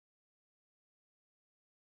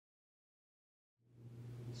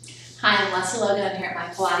Hi, I'm Lesley Logan. I'm here at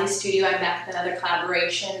my Pilates studio. I'm back with another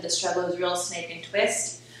collaboration, The Struggle is Real, Snake and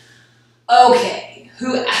Twist. Okay,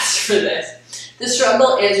 who asked for this? The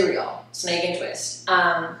struggle is real, snake and twist.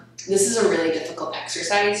 This is a really difficult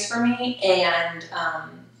exercise for me, and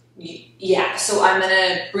yeah, so I'm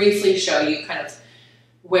gonna briefly show you kind of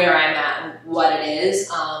where I'm at and what it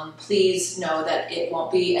is. Please know that it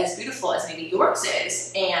won't be as beautiful as maybe yours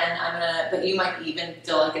is, and but you might even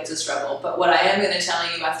feel like it's a struggle. But what I am gonna tell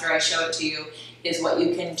you after I show it to you is what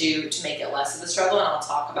you can do to make it less of a struggle, and I'll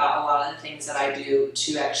talk about a lot of the things that I do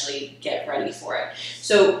to actually get ready for it.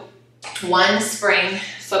 So one spring,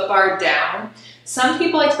 foot bar down. Some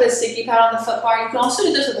people like to put a sticky pad on the foot bar. You can also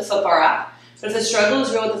do this with the foot bar up, but if the struggle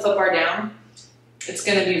is real with the foot bar down, it's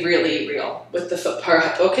gonna be really real with the foot bar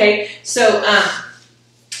up, okay? So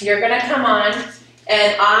you're gonna come on,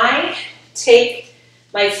 and I take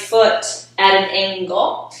my foot at an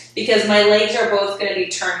angle because my legs are both gonna be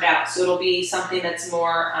turned out. So it'll be something that's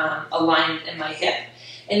more aligned in my hip.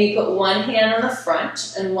 And you put one hand on the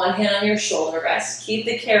front and one hand on your shoulder rest. Keep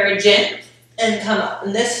the carriage in and come up.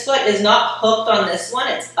 And this foot is not hooked on this one,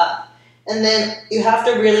 it's up. And then you have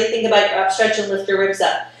to really think about your upstretch and lift your ribs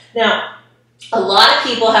up. Now, a lot of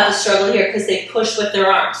people have a struggle here because they push with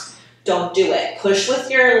their arms. Don't do it. Push with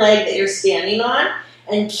your leg that you're standing on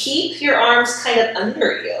and keep your arms kind of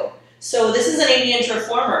under you. So this is an 80-inch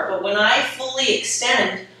reformer, but when I fully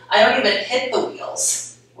extend, I don't even hit the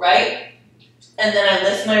wheels, right? And then I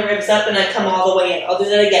lift my ribs up and I come all the way in. I'll do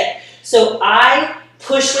that again. So I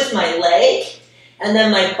push with my leg, and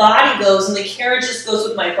then my body goes, and the carriage just goes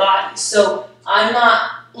with my body. So I'm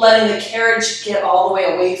not letting the carriage get all the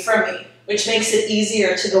way away from me, which makes it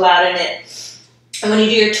easier to go out and in. And when you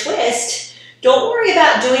do your twist, don't worry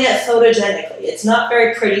about doing it photogenically. It's not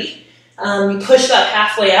very pretty. You push about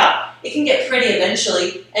halfway out. It can get pretty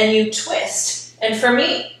eventually, and you twist. And for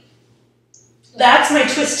me, that's my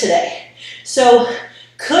twist today. So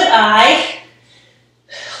could I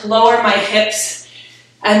lower my hips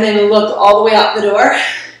and then look all the way out the door?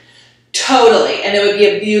 Totally, and it would be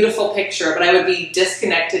a beautiful picture, but I would be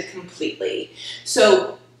disconnected completely.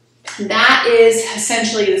 So that is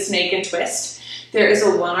essentially the snake and twist. There is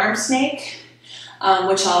a one-arm snake,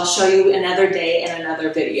 which I'll show you another day in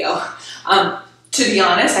another video. To be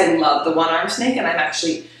honest, I love the one-arm snake, and I'm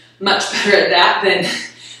actually much better at that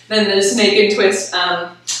than the snake and twist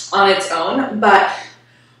on its own. But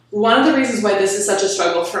one of the reasons why this is such a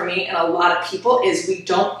struggle for me and a lot of people is we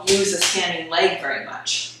don't use a standing leg very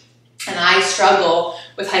much. And I struggle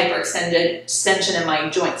with hyperextension in my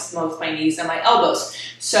joints, both my knees and my elbows.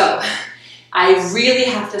 So I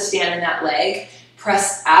really have to stand in that leg,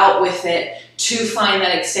 press out with it to find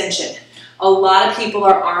that extension. A lot of people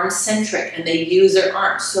are arm-centric and they use their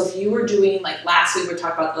arms. So if you were doing, like last week we were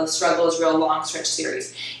talking about the Struggle is Real long stretch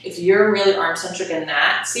series. If you're really arm-centric in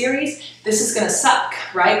that series, this is gonna suck,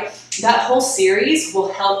 right? That whole series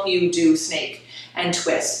will help you do snake and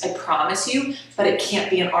twist, I promise you, but it can't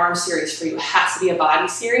be an arm series for you. It has to be a body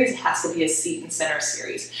series, it has to be a seat and center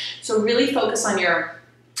series. So really focus on your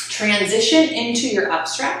transition into your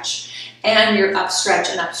upstretch and your upstretch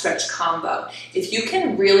and upstretch combo. If you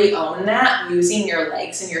can really own that using your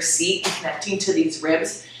legs and your seat and connecting to these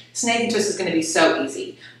ribs, snake and twist is gonna be so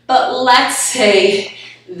easy. But let's say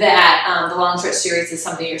that the long stretch series is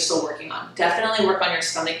something you're still working on. Definitely work on your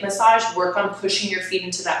stomach massage, work on pushing your feet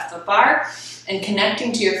into that foot bar and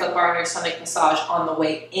connecting to your foot bar and your stomach massage on the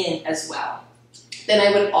way in as well. Then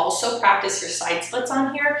I would also practice your side splits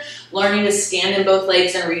on here, learning to stand in both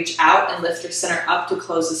legs and reach out and lift your center up to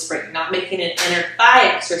close the spring. Not making an inner thigh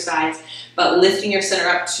exercise, but lifting your center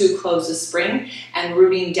up to close the spring and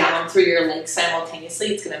rooting down through your legs simultaneously.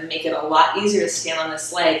 It's gonna make it a lot easier to stand on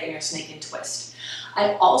this leg in your snake and twist.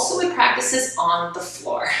 I also would practice this on the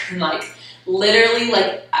floor, like literally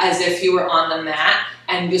like as if you were on the mat,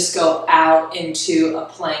 and just go out into a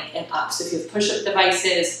plank and up. So if you have push-up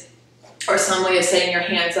devices or some way of setting your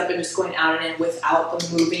hands up and just going out and in without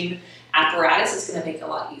the moving apparatus, it's gonna make it a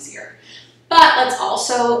lot easier. But let's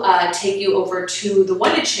also take you over to the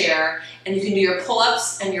one chair, and you can do your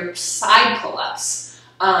pull-ups and your side pull-ups.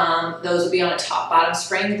 Those will be on a top-bottom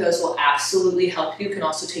spring. Those will absolutely help you. You can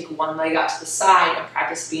also take one leg out to the side and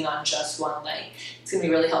practice being on just one leg. It's gonna be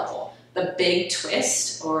really helpful. The big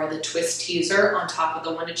twist or the twist teaser on top of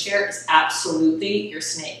the one chair is absolutely your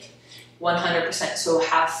snake, 100%. So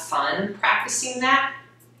have fun practicing that.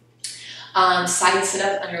 Side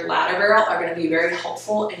sit-up on your ladder barrel are gonna be very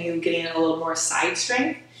helpful in you getting a little more side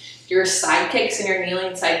strength. Your side kicks and your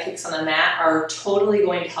kneeling side kicks on the mat are totally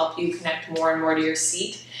going to help you connect more and more to your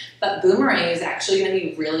seat. But boomerang is actually gonna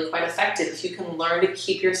be really quite effective. If you can learn to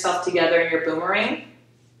keep yourself together in your boomerang,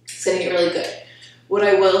 It's gonna get really good. What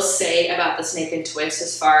I will say about the snake and twist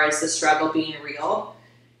as far as the struggle being real,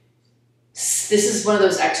 this is one of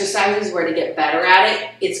those exercises where to get better at it,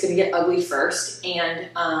 it's going to get ugly first, and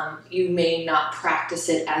you may not practice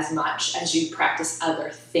it as much as you practice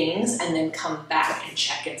other things, and then come back and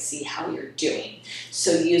check and see how you're doing.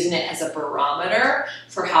 So using it as a barometer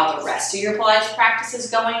for how the rest of your Pilates practice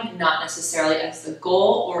is going, not necessarily as the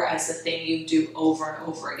goal or as the thing you do over and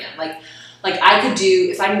over again. Like I could do,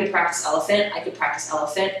 if I need to practice elephant, I could practice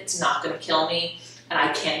elephant. It's not going to kill me, and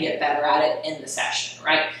I can get better at it in the session,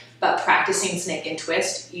 right? But practicing snake and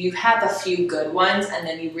twist, you have a few good ones, and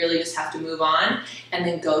then you really just have to move on and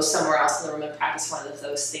then go somewhere else in the room and practice one of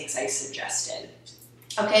those things I suggested.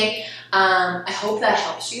 Okay, I hope that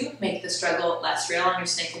helps you make the struggle less real on your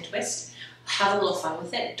snake and twist. Have a little fun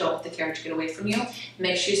with it. Don't let the character get away from you.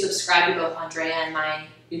 Make sure you subscribe to both Andrea and my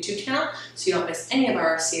YouTube channel so you don't miss any of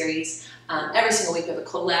our series. Every single week we have a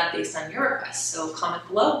collab based on your requests. So comment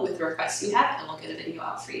below with the requests you have, and we'll get a video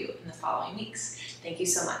out for you in the following weeks. Thank you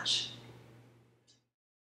so much.